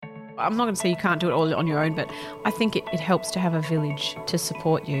I'm not going to say you can't do it all on your own, but I think it helps to have a village to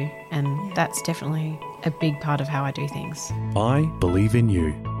support you, and that's definitely a big part of how I do things. I Believe in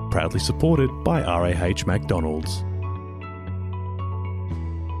You, proudly supported by RAH McDonald's.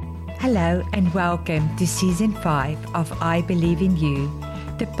 Hello and welcome to Season 5 of I Believe in You,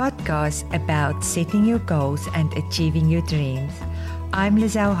 the podcast about setting your goals and achieving your dreams. I'm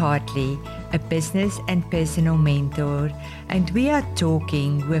Lizelle Hartley, a business and personal mentor, and we are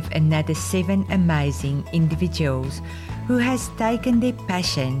talking with another 7 amazing individuals who has taken their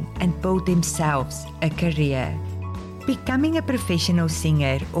passion and built themselves a career. Becoming a professional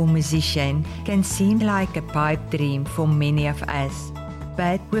singer or musician can seem like a pipe dream for many of us.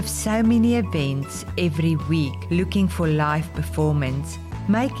 But with so many events every week looking for live performance,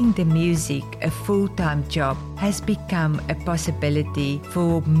 making the music a full-time job has become a possibility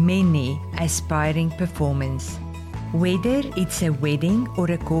for many aspiring performers. Whether it's a wedding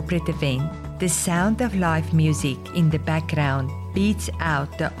or a corporate event, the sound of live music in the background beats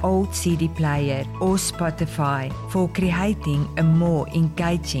out the old CD player or Spotify for creating a more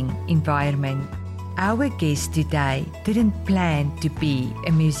engaging environment. Our guest today didn't plan to be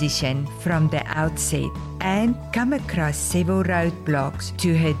a musician from the outset and come across several roadblocks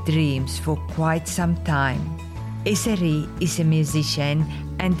to her dreams for quite some time. Ezereve is a musician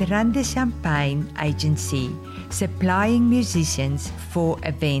and runs the Champagne agency, supplying musicians for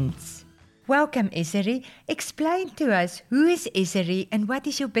events. Welcome, Ezereve. Explain to us, who is Ezereve and what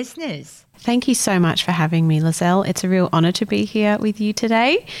is your business? Thank you so much for having me, Lizelle. It's a real honour to be here with you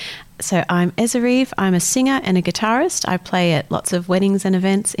today. So I'm Ezereve. I'm a singer and a guitarist. I play at lots of weddings and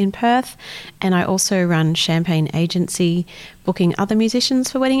events in Perth, and I also run Champagne Agency, booking other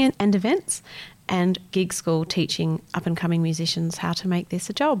musicians for wedding and events, and Gig School, teaching up-and-coming musicians how to make this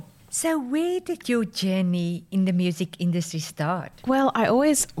a job. So where did your journey in the music industry start? Well, I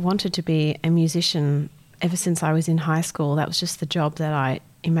always wanted to be a musician ever since I was in high school. That was just the job that I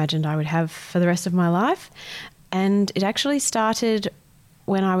imagined I would have for the rest of my life. And it actually started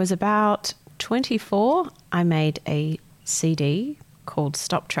when I was about 24. I made a CD called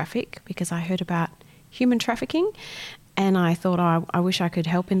Stop Traffic because I heard about human trafficking, and I thought, oh, I wish I could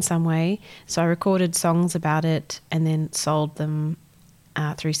help in some way. So I recorded songs about it and then sold them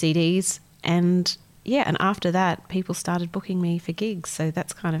through CDs. And after that, people started booking me for gigs. So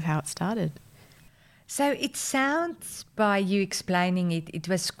that's kind of how it started. So it sounds, by you explaining it, it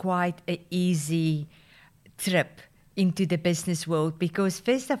was quite an easy trip into the business world, because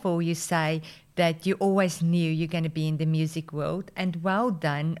first of all you say that you always knew you're going to be in the music world, and well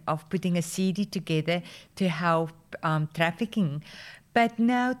done of putting a CD together to help trafficking. But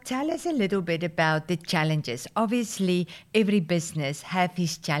now tell us a little bit about the challenges. Obviously every business have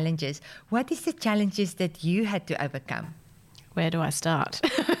its challenges. What is the challenges that you had to overcome? Where do I start?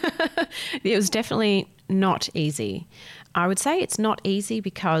 It was definitely not easy. I would say it's not easy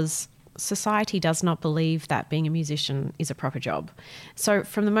because society does not believe that being a musician is a proper job. So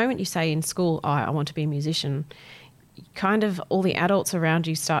from the moment you say in school, oh, I want to be a musician, kind of all the adults around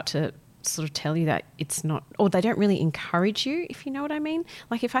you start to sort of tell you that it's not, or they don't really encourage you, if you know what I mean.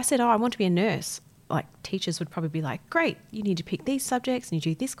 Like if I said, oh, I want to be a nurse, like teachers would probably be like, great, you need to pick these subjects and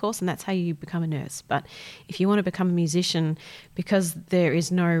you do this course and that's how you become a nurse. But if you want to become a musician, because there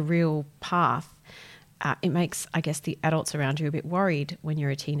is no real path, it makes, I guess, the adults around you a bit worried when you're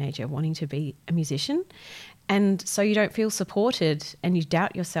a teenager wanting to be a musician. And so you don't feel supported and you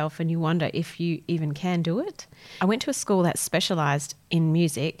doubt yourself and you wonder if you even can do it. I went to a school that specialised in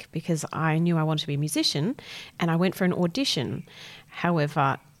music because I knew I wanted to be a musician, and I went for an audition.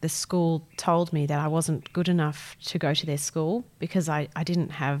 However, the school told me that I wasn't good enough to go to their school because I didn't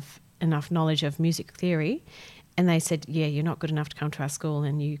have enough knowledge of music theory. And they said, yeah, you're not good enough to come to our school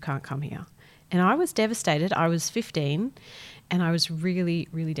and you can't come here. And I was devastated. I was 15 and I was really,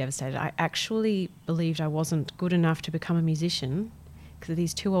 really devastated. I actually believed I wasn't good enough to become a musician because of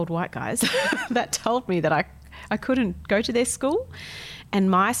these 2 old white guys that told me that I couldn't go to their school.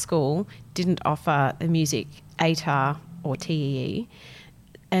 And my school didn't offer the music ATAR or TEE.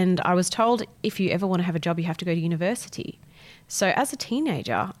 And I was told if you ever want to have a job, you have to go to university. So as a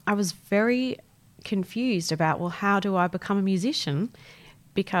teenager, I was very confused about, well, how do I become a musician?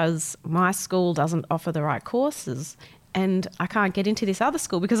 Because my school doesn't offer the right courses and I can't get into this other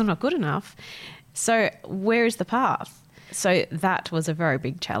school because I'm not good enough. So where is the path? So that was a very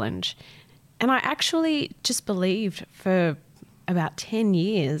big challenge. And I actually just believed for about 10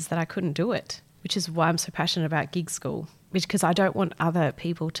 years that I couldn't do it, which is why I'm so passionate about Gig School, because I don't want other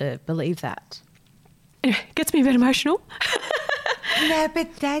people to believe that. Anyway, it gets me a bit emotional. No,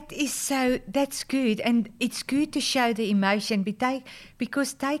 but that's good. And it's good to show the emotion,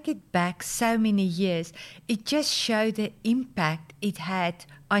 because take it back so many years. It just showed the impact it had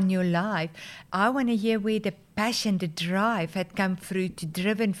on your life. I want to hear where the passion, the drive had come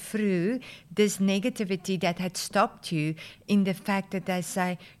driven through this negativity that had stopped you in the fact that they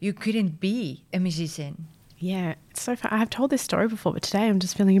say you couldn't be a musician. Yeah, it's so fun. I've told this story before, but today I'm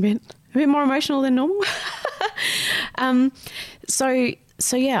just feeling a bit more emotional than normal.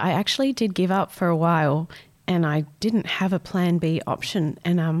 So yeah, I actually did give up for a while, and I didn't have a plan B option.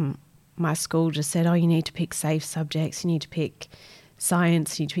 And my school just said, oh, you need to pick safe subjects, you need to pick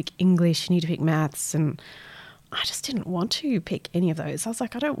science, you need to pick English, you need to pick maths. And I just didn't want to pick any of those. I was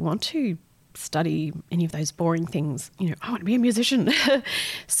like, I don't want to study any of those boring things. I want to be a musician.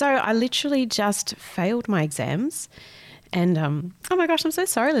 So I literally just failed my exams. And, oh my gosh, I'm so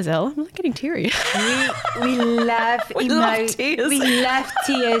sorry, Lizelle. I'm getting teary. We love tears. We love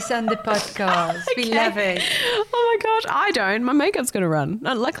tears on the podcast. Okay. We love it. Oh my gosh, I don't. My makeup's going to run.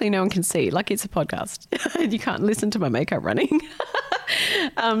 Luckily, no one can see. Like, it's a podcast. You can't listen to my makeup running.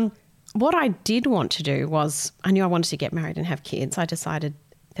 What I did want to do was, I knew I wanted to get married and have kids. I decided,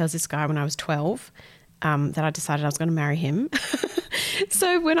 there was this guy when I was 12 that I decided I was going to marry him.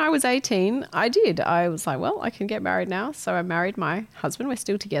 So when I was 18, I did. I was like, well, I can get married now. So I married my husband. We're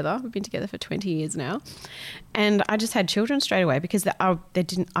still together. We've been together for 20 years now. And I just had children straight away because I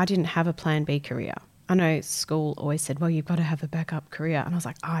didn't have a plan B career. I know school always said, well, you've got to have a backup career. And I was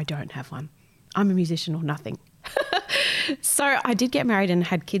like, I don't have one. I'm a musician or nothing. So I did get married and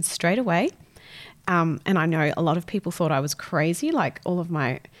had kids straight away. And I know a lot of people thought I was crazy. Like, all of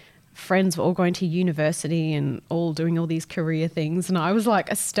my friends were all going to university and all doing all these career things. And I was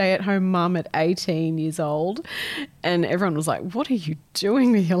like a stay-at-home mum at 18 years old. And everyone was like, what are you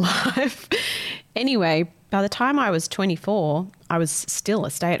doing with your life? Anyway, by the time I was 24, I was still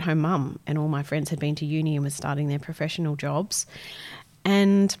a stay-at-home mum, and all my friends had been to uni and were starting their professional jobs.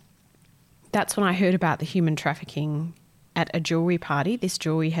 And that's when I heard about the human trafficking at a jewellery party. This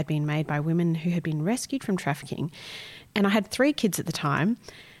jewellery had been made by women who had been rescued from trafficking. And I had 3 kids at the time.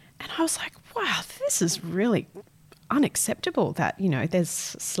 And I was like, wow, this is really unacceptable that, there's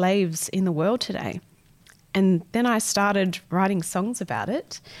slaves in the world today. And then I started writing songs about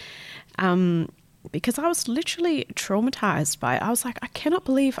it because I was literally traumatized by it. I was like, I cannot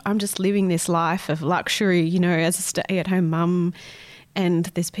believe I'm just living this life of luxury, as a stay-at-home mum, and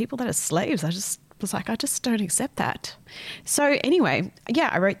there's people that are slaves. I just was like, I just don't accept that. So anyway, yeah,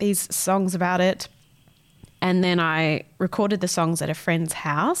 I wrote these songs about it. And then I recorded the songs at a friend's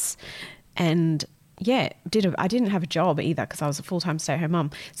house, and yeah, I didn't have a job either because I was a full-time stay-at-home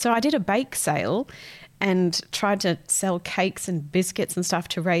mum. So I did a bake sale and tried to sell cakes and biscuits and stuff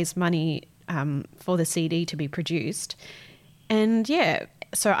to raise money for the CD to be produced. And yeah,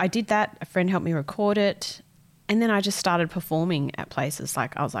 so I did that. A friend helped me record it. And then I just started performing at places. I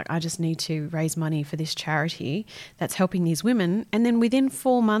was like, I just need to raise money for this charity that's helping these women. And then within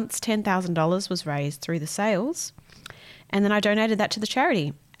 4 months, $10,000 was raised through the sales. And then I donated that to the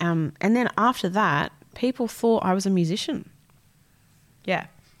charity. And then after that, people thought I was a musician. Yeah.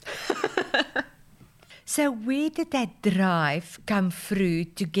 So where did that drive come through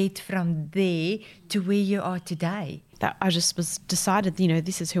to get from there to where you are today? That I just decided,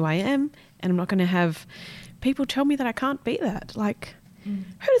 this is who I am, and I'm not going to have people tell me that I can't be that. Like, who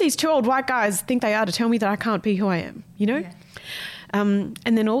do these 2 old white guys think they are to tell me that I can't be who I am, Yeah. And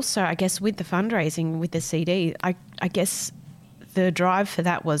then also, I guess, with the fundraising, with the CD, I guess the drive for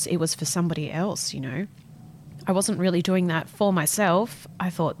that was for somebody else, I wasn't really doing that for myself.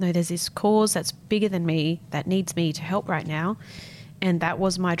 I thought, no, there's this cause that's bigger than me that needs me to help right now. And that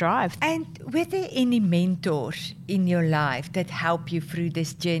was my drive. And were there any mentors in your life that help you through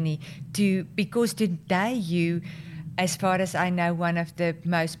this journey? Because today you, as far as I know, one of the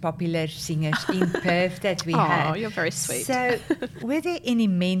most popular singers in Perth that we have. Oh, you're very sweet. So were there any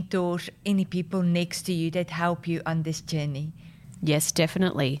mentors, any people next to you that help you on this journey? Yes,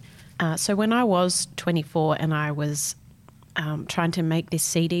 definitely. So when I was 24 and I was trying to make this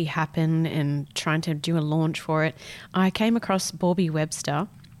CD happen and trying to do a launch for it, I came across Bobby Webster,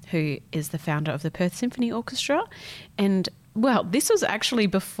 who is the founder of the Perth Symphony Orchestra. And, well, this was actually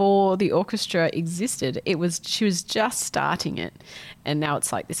before the orchestra existed. She was just starting it, and now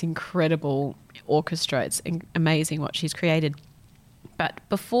it's like this incredible orchestra. It's amazing what she's created. But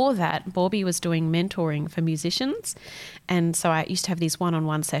before that, Bobby was doing mentoring for musicians. And so I used to have these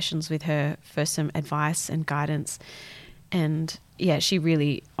one-on-one sessions with her for some advice and guidance. And yeah, she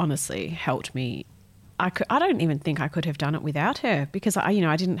really honestly helped me. I don't even think I could have done it without her because I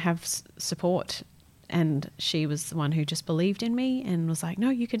didn't have support And she was the one who just believed in me and was like, no,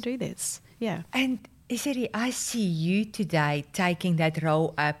 you can do this. Yeah. And Ezereve, I see you today taking that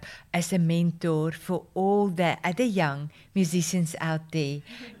role up as a mentor for all the other young musicians out there.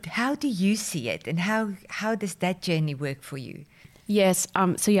 How do you see it, and how does that journey work for you? Yes.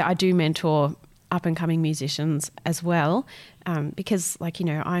 So I do mentor up and coming musicians as well, because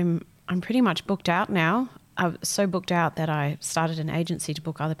I'm pretty much booked out now. I'm so booked out that I started an agency to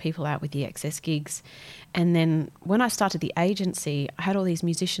book other people out with the excess gigs. And then when I started the agency, I had all these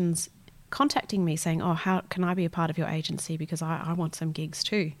musicians contacting me saying, oh, how can I be a part of your agency, because I want some gigs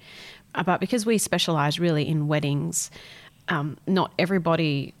too. But because we specialise really in weddings, not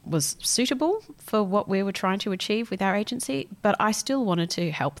everybody was suitable for what we were trying to achieve with our agency, but I still wanted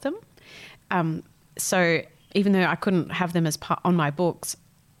to help them. So even though I couldn't have them as on my books,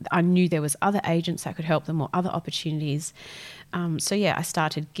 I knew there was other agents that could help them or other opportunities. I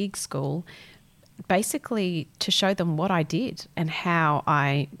started Gig School basically to show them what I did and how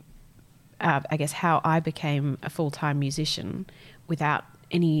I became a full-time musician without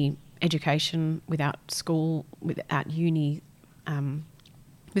any education, without school, without uni,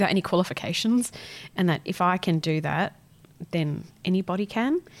 without any qualifications, and that if I can do that, then anybody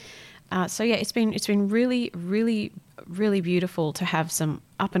can. It's been really, really, really beautiful to have some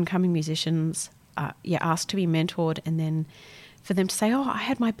up and coming musicians asked to be mentored, and then for them to say, oh, I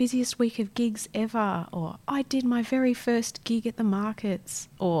had my busiest week of gigs ever, or I did my very first gig at the markets,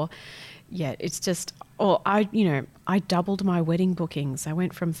 or I doubled my wedding bookings. I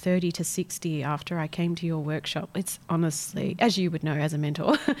went from 30 to 60 after I came to your workshop. It's honestly, as you would know as a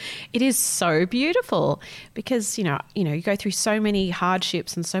mentor, it is so beautiful because, you go through so many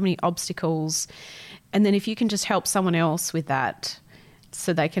hardships and so many obstacles. And then if you can just help someone else with that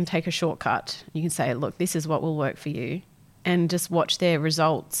so they can take a shortcut, you can say, look, this is what will work for you, and just watch their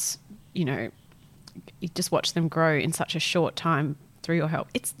results, you just watch them grow in such a short time through your help.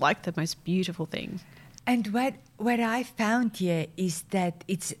 It's like the most beautiful thing. And what I found here is that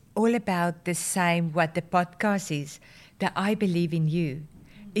it's all about the same, what the podcast is, that I believe in you.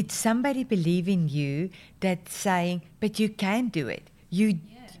 It's somebody believe in you that's saying, but you can do it.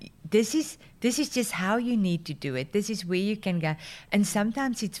 This is just how you need to do it. This is where you can go. And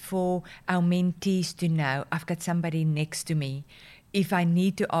sometimes it's for our mentees to know, I've got somebody next to me. If I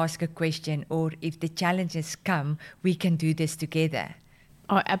need to ask a question or if the challenges come, we can do this together.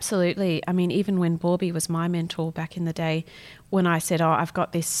 Oh, absolutely. I mean, even when Bobby was my mentor back in the day, when I said, oh, I've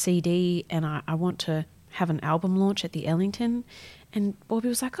got this CD and I want to have an album launch at the Ellington, and Bobby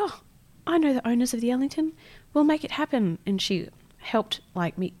was like, oh, I know the owners of the Ellington. We'll make it happen. And she helped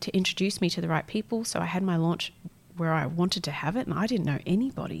me to introduce me to the right people. So I had my launch where I wanted to have it, and I didn't know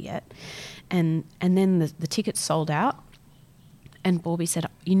anybody yet. And then the tickets sold out. And Bobby said,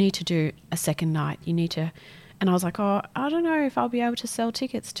 you need to do a second night. You need to. And I was like, oh, I don't know if I'll be able to sell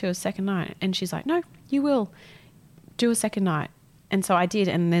tickets to a second night. And she's like, no, you will. Do a second night. And so I did.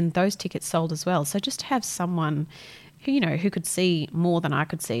 And then those tickets sold as well. So just to have someone who could see more than I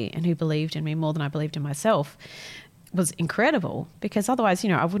could see and who believed in me more than I believed in myself was incredible, because otherwise,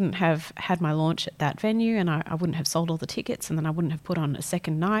 I wouldn't have had my launch at that venue, and I wouldn't have sold all the tickets, and then I wouldn't have put on a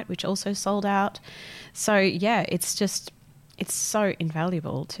second night, which also sold out. So yeah, it's so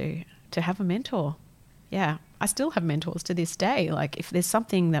invaluable to have a mentor. Yeah, I still have mentors to this day. Like if there's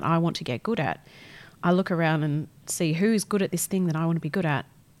something that I want to get good at, I look around and see who's good at this thing that I want to be good at,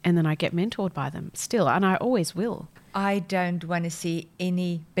 and then I get mentored by them still, and I always will. I don't want to see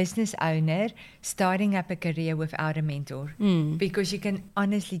any business owner starting up a career without a mentor, because you can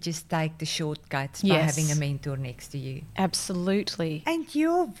honestly just take the shortcuts by having a mentor next to you. Absolutely. And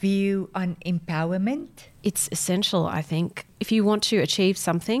your view on empowerment? It's essential, I think. If you want to achieve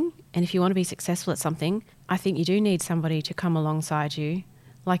something and if you want to be successful at something, I think you do need somebody to come alongside you.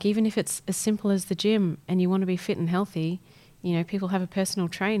 Like even if it's as simple as the gym and you want to be fit and healthy, people have a personal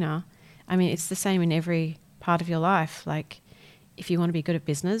trainer. I mean, it's the same in every part of your life. Like if you want to be good at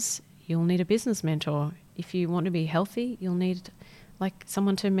business, you'll need a business mentor. If you want to be healthy, you'll need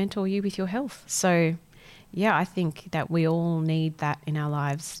someone to mentor you with your health. So yeah, I think that we all need that in our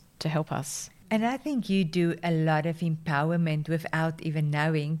lives to help us. And I think you do a lot of empowerment without even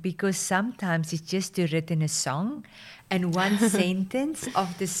knowing, because sometimes it's just to written a song and one sentence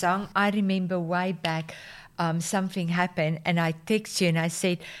of the song. I remember way back, something happened and I texted you and I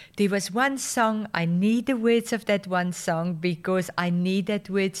said, there was one song, I need the words of that one song because I needed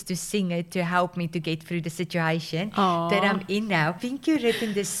words to sing it to help me to get through the situation that I'm in now. I think you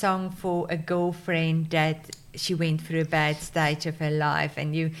written this song for a girlfriend that she went through a bad stage of her life,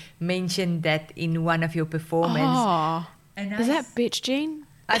 and you mentioned that in one of your performances. Is that Bitch Jean?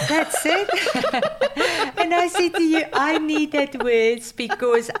 That's it. And I said to you, I need that words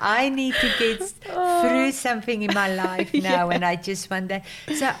because I need to get through something in my life now, and I just want that.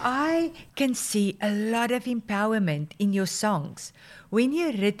 So I can see a lot of empowerment in your songs. When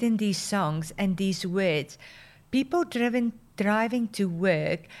you've written these songs and these words, people driving to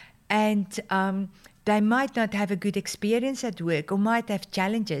work and they might not have a good experience at work or might have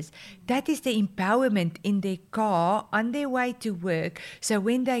challenges. That is the empowerment in their car on their way to work. So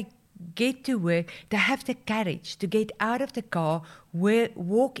when they get to work, they have the courage to get out of the car,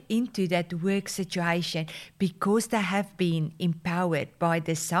 walk into that work situation because they have been empowered by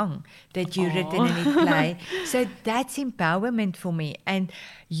the song that you've written and it play. So that's empowerment for me. And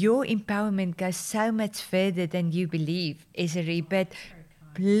your empowerment goes so much further than you believe, Ezereve. But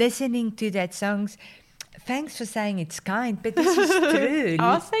listening to that songs, thanks for saying it's kind, but this is true.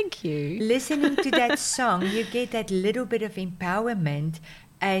 Oh, thank you. Listening to that song, you get that little bit of empowerment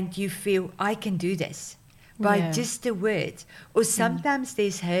and you feel, I can do this by just the words. Or sometimes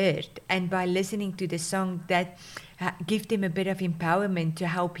there's hurt, and by listening to the song that give them a bit of empowerment to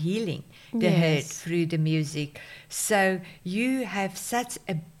help healing the hurt through the music. So you have such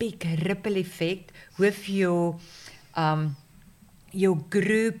a big ripple effect with your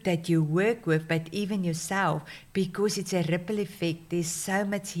group that you work with, but even yourself, because it's a ripple effect. There's so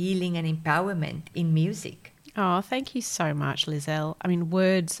much healing and empowerment in music. Oh, thank you so much, Lizelle. I mean,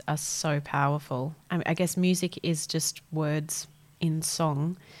 words are so powerful. I guess music is just words in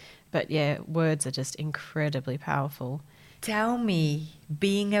song, but yeah, words are just incredibly powerful. Tell me,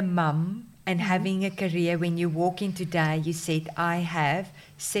 being a mum and having a career, when you walk in today, you said, I have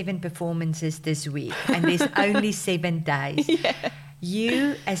 7 performances this week, and there's only 7 days. Yeah.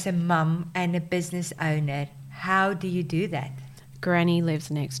 You, as a mum and a business owner, how do you do that? Granny lives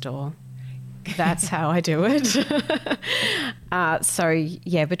next door. That's how I do it. So,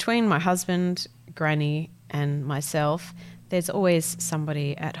 yeah, between my husband, Granny, and myself, there's always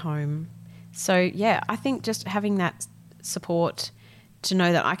somebody at home. So, yeah, I think just having that support to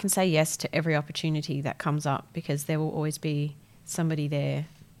know that I can say yes to every opportunity that comes up, because there will always be somebody there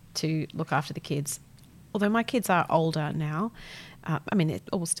to look after the kids. Although my kids are older now. I mean, they're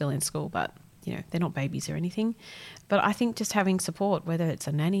all still in school, but, you know, they're not babies or anything. But I think just having support, whether it's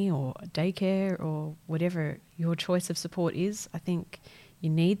a nanny or a daycare or whatever your choice of support is, I think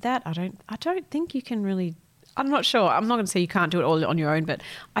you need that. I don't think you can really, I'm not sure. I'm not going to say you can't do it all on your own, but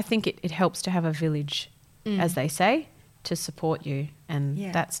I think it helps to have a village, as they say, to support you.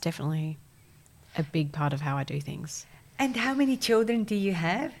 And that's definitely a big part of how I do things. And how many children do you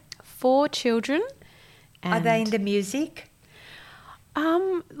have? 4 children. Are they in the music?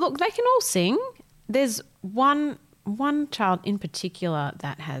 Look, they can all sing. There's one child in particular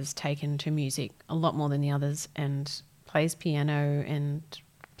that has taken to music a lot more than the others and plays piano and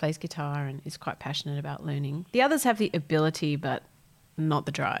plays guitar and is quite passionate about learning. The others have the ability but not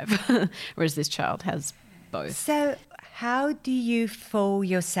the drive, whereas this child has both. So how do you fill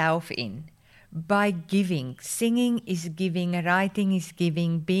yourself in? By giving. Singing is giving, writing is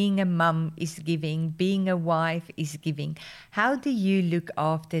giving, being a mum is giving, being a wife is giving. How do you look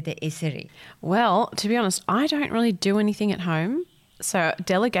after the Ezereve? Well, to be honest, I don't really do anything at home. So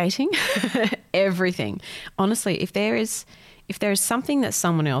delegating everything. Honestly, if there is something that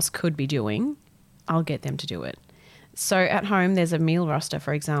someone else could be doing, I'll get them to do it. So at home, there's a meal roster,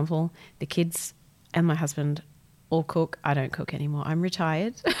 for example. The kids and my husband all cook. I don't cook anymore. I'm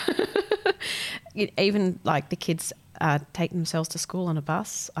retired. Even like the kids take themselves to school on a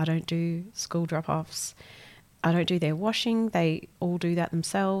bus. I don't do school drop-offs. I don't do their washing. They all do that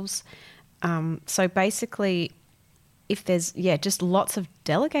themselves. So basically, if there's, just lots of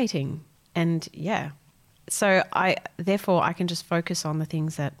delegating and so I can just focus on the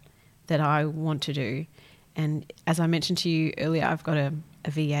things that I want to do. And as I mentioned to you earlier, I've got a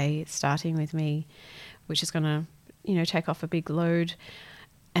VA starting with me, which is going to, take off a big load.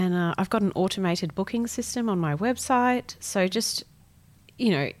 And I've got an automated booking system on my website. So just,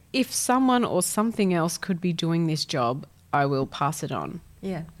 if someone or something else could be doing this job, I will pass it on.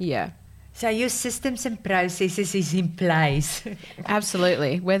 Yeah. Yeah. So your systems and processes is in place.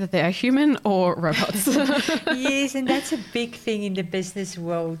 Absolutely, whether they're human or robots. Yes, and that's a big thing in the business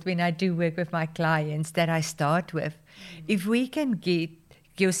world when I do work with my clients that I start with. If we can get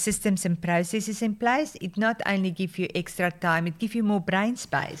your systems and processes in place, it not only gives you extra time, it gives you more brain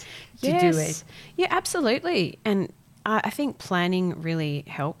space to do it. Yeah, absolutely. And I think planning really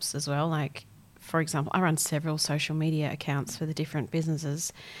helps as well. Like, for example, I run several social media accounts for the different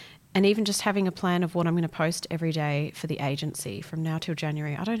businesses, and even just having a plan of what I'm going to post every day for the agency from now till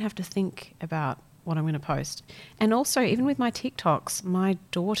January, I don't have to think about what I'm going to post. And also, even with my TikToks, my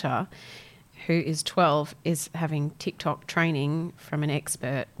daughter, who is 12, is having TikTok training from an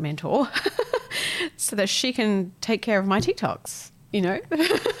expert mentor so that she can take care of my TikToks, you know.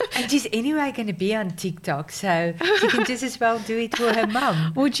 And she's anyway going to be on TikTok, so she can just as well do it for her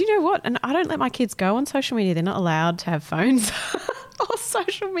mum. Well, do you know what? And I don't let my kids go on social media. They're not allowed to have phones or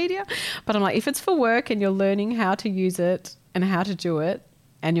social media. But I'm like, if it's for work and you're learning how to use it and how to do it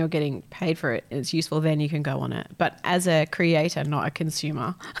and you're getting paid for it and it's useful, then you can go on it. But as a creator, not a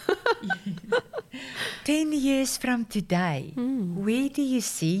consumer. 10 years from today, where do you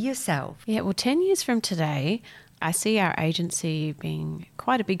see yourself? Yeah, well, 10 years from today, I see our agency being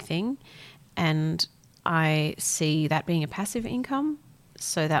quite a big thing, and I see that being a passive income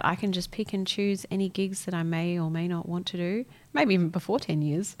so that I can just pick and choose any gigs that I may or may not want to do, maybe even before 10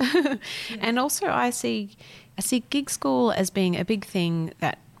 years. Yeah. And also I see gig school as being a big thing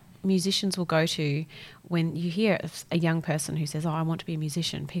that musicians will go to. When you hear a young person who says, oh, I want to be a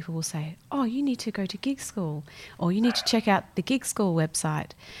musician, people will say, oh, you need to go to gig school, or you need to check out the gig school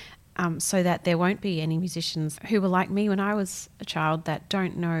website. So that there won't be any musicians who were like me when I was a child that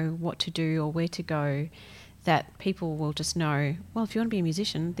don't know what to do or where to go, that people will just know, well, if you want to be a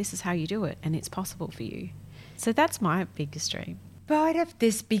musician, this is how you do it and it's possible for you. So that's my biggest dream. Part of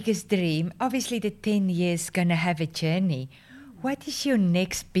this biggest dream, obviously the 10 years going to have a journey. What is your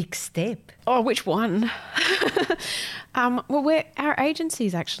next big step? Oh, which one? Well, our agency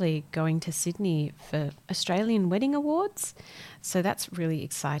is actually going to Sydney for Australian Wedding Awards. So that's really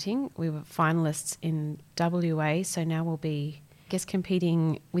exciting. We were finalists in WA, so now we'll be, I guess,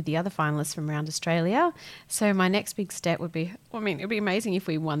 competing with the other finalists from around Australia. So my next big step would be, it would be amazing if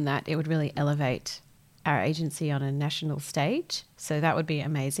we won that. It would really elevate our agency on a national stage. So that would be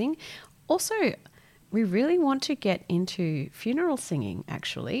amazing. Also, we really want to get into funeral singing,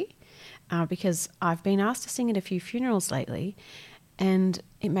 actually, because I've been asked to sing at a few funerals lately, and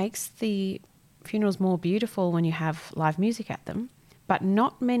it makes the funerals more beautiful when you have live music at them. But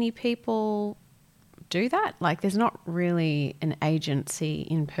not many people do that. Like, there's not really an agency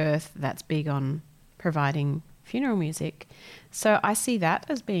in Perth that's big on providing funeral music. So I see that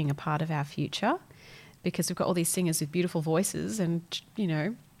as being a part of our future, because we've got all these singers with beautiful voices and, you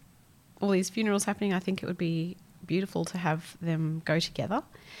know, all these funerals happening. I think it would be beautiful to have them go together.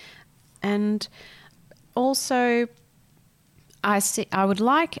 And also, I would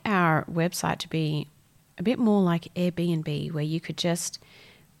like our website to be a bit more like Airbnb, where you could just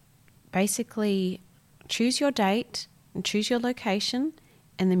basically choose your date and choose your location,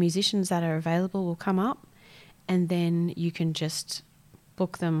 and the musicians that are available will come up, and then you can just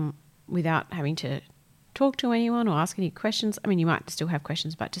book them without having to talk to anyone or ask any questions. I mean, you might still have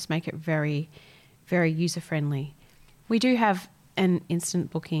questions, but just make it very, very user-friendly. We do have an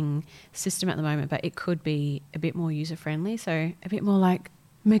instant booking system at the moment, but it could be a bit more user-friendly, so a bit more like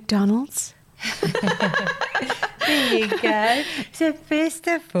McDonald's. There you go. So first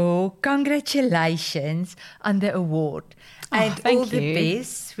of all, congratulations on the award. And all the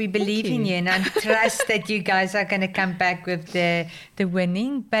best. We believe in you, and I trust that you guys are going to come back with the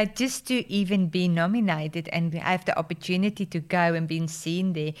winning. But just to even be nominated and have the opportunity to go and be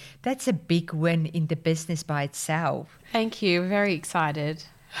seen there, that's a big win in the business by itself. Thank you. Very excited.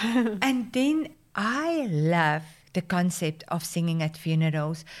 And then I love the concept of singing at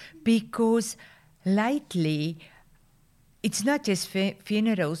funerals, because lately it's not just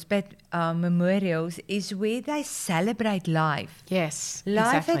funerals, but memorials is where they celebrate life. Yes,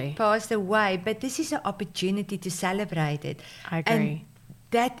 life exactly. had passed away, but this is an opportunity to celebrate it. I agree. And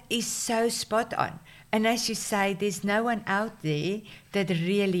that is so spot on. And as you say, there's no one out there that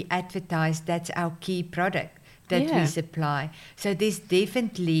really advertised that's our key product that we supply. So there's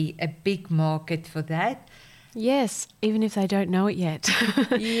definitely a big market for that. Yes, even if they don't know it yet.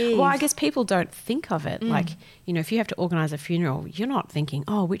 Yes. Well, I guess people don't think of it. Like, you know, if you have to organise a funeral, you're not thinking,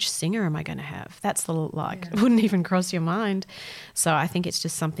 oh, which singer am I going to have? That's wouldn't even cross your mind. So I think it's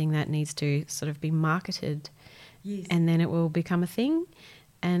just something that needs to sort of be marketed, and then it will become a thing.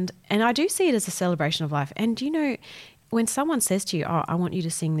 And I do see it as a celebration of life. And, you know, when someone says to you, oh, I want you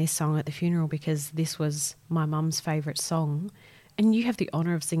to sing this song at the funeral because this was my mum's favourite song, and you have the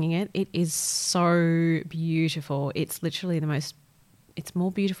honour of singing it, it is so beautiful. It's literally it's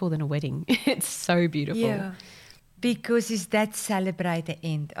more beautiful than a wedding. It's so beautiful. Yeah, because it's that celebrate the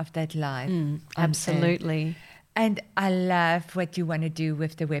end of that life. Absolutely. And I love what you want to do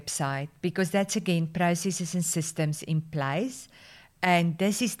with the website, because that's, again, processes and systems in place. And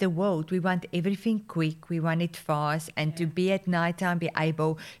this is the world. We want everything quick. We want it fast. And to be at nighttime, be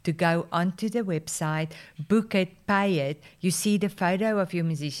able to go onto the website, book it, pay it. You see the photo of your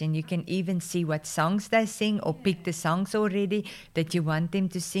musician. You can even see what songs they sing or pick the songs already that you want them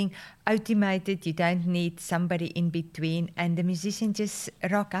to sing. Automated. You don't need somebody in between. And the musician just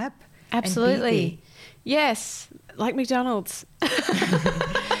rock up. Absolutely. Yes. Like McDonald's.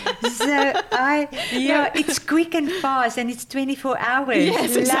 So it's quick and fast, and it's 24 hours.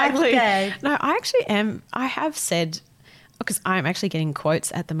 Yes, exactly. That. No, I actually am. I have said, because I'm actually getting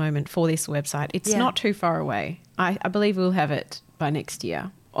quotes at the moment for this website. It's not too far away. I believe we'll have it by next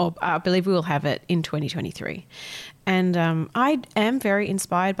year, or I believe we will have it in 2023. And I am very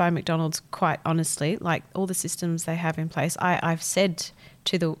inspired by McDonald's, quite honestly, like all the systems they have in place. I've said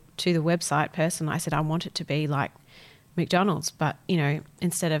to the website person, I said, I want it to be like McDonald's, but,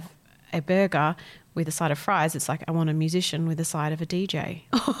 instead of a burger with a side of fries, it's like I want a musician with a side of a DJ.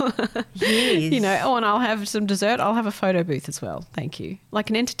 Yes. And I'll have some dessert. I'll have a photo booth as well. Thank you. Like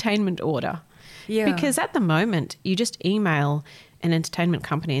an entertainment order. Yeah. Because at the moment, you just email an entertainment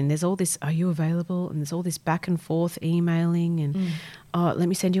company and there's all this, are you available? And there's all this back and forth emailing and, let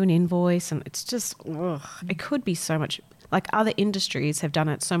me send you an invoice. And it's just, it could be so much, like other industries have done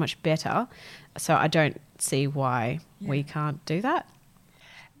it so much better. So I don't see why we can't do that.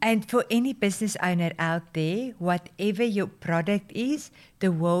 And for any business owner out there, whatever your product is,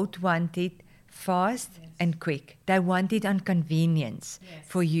 the world want it fast and quick. They want it on convenience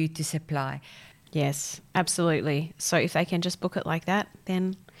for you to supply. Yes, absolutely. So if they can just book it like that,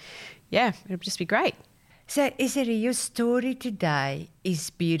 then it'll just be great. So Ezereve, your story today is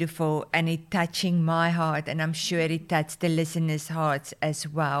beautiful and it's touching my heart, and I'm sure it touched the listeners' hearts as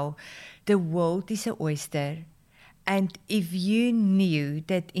well. The world is an oyster. And if you knew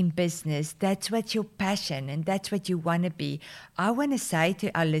that in business, that's what your passion and that's what you want to be, I want to say to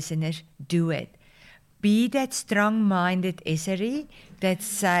our listeners, do it. Be that strong-minded Ezereve that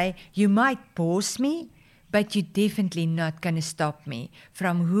say, you might pause me, but you're definitely not going to stop me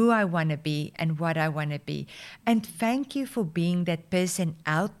from who I want to be and what I want to be. And thank you for being that person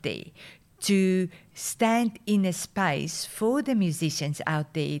out there to stand in a space for the musicians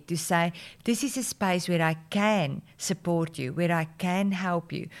out there to say, this is a space where I can support you, where I can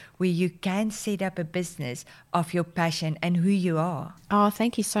help you, where you can set up a business of your passion and who you are. Oh,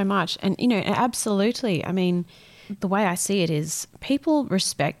 thank you so much. And, absolutely. I mean, the way I see it is people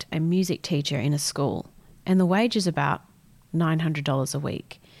respect a music teacher in a school and the wage is about $900 a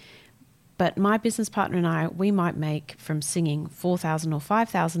week. But my business partner and I, we might make from singing $4,000 or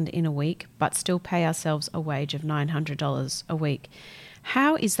 $5,000 in a week, but still pay ourselves a wage of $900 a week.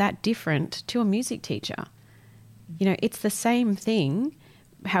 How is that different to a music teacher? It's the same thing.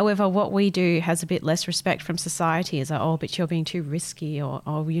 However, what we do has a bit less respect from society as, but you're being too risky, or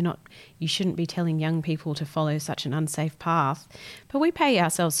you shouldn't be telling young people to follow such an unsafe path. But we pay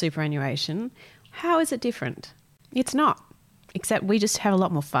ourselves superannuation. How is it different? It's not, except we just have a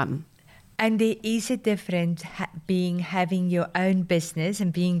lot more fun. And there is a difference having your own business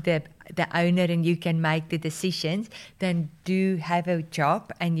and being the owner and you can make the decisions than do have a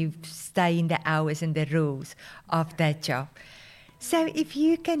job and you stay in the hours and the rules of that job. So if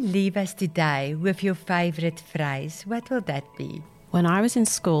you can leave us today with your favorite phrase, what will that be? When I was in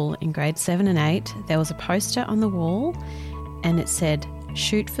school in grade 7 and 8, there was a poster on the wall and it said,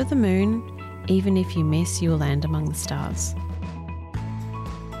 shoot for the moon, even if you miss, you'll land among the stars.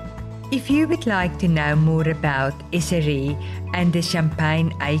 If you would like to know more about Ezereve and the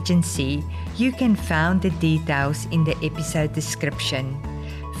Champagne Agency, you can find the details in the episode description.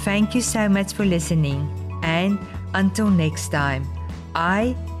 Thank you so much for listening, and until next time,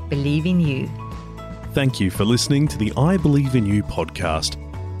 I believe in you. Thank you for listening to the I Believe in You podcast.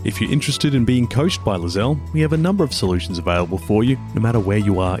 If you're interested in being coached by Lizelle, we have a number of solutions available for you, no matter where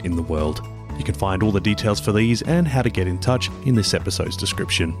you are in the world. You can find all the details for these and how to get in touch in this episode's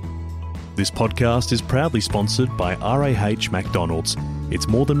description. This podcast is proudly sponsored by RAH McDonald's. It's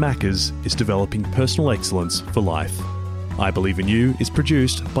more than Macca's, it's developing personal excellence for life. I Believe in You is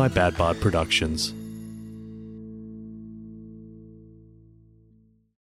produced by Bad Bard Productions.